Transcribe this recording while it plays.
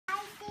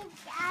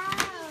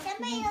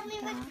Somebody help me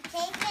with the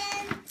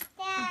bacon,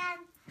 Dad.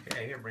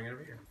 Okay, here, bring it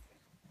over here.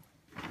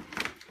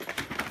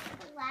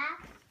 The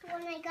last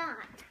one I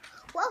got.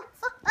 Whoa.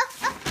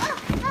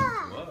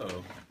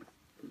 Whoa.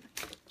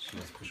 She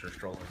must push her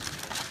stroller.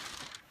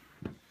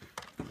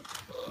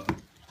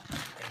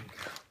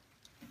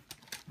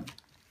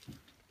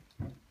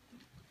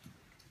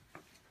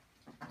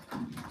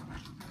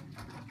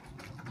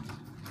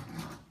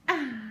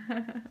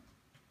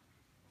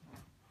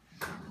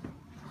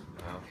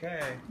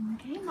 Okay.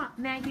 Okay,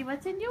 Maggie,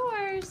 what's in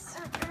yours?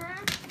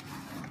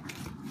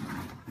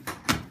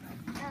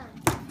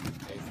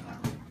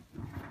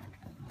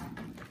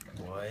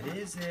 What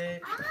is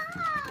it?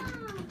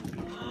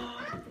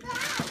 Oh.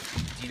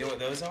 Do you know what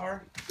those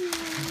are? So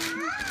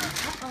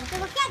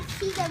we can't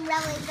see them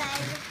really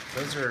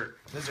good.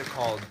 Those are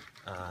called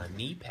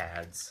knee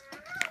pads.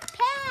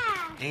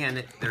 Pad.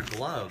 And they're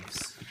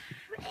gloves.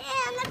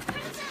 And the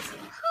princess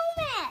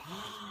helmet.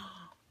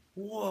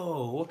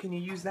 Whoa, what can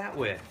you use that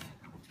with?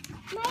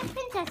 My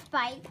princess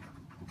bike.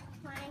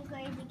 I'm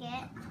going to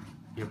get.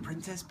 Your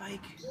princess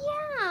bike? Yeah,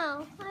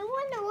 I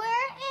wonder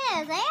where it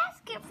is. I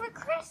asked it for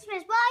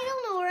Christmas, but I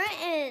don't know where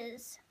it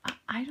is.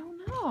 I don't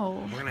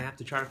know. We're gonna have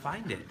to try to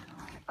find it.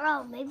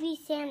 Oh, maybe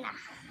Santa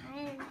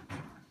hid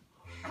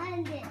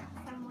it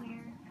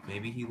somewhere.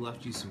 Maybe he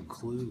left you some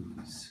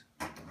clues.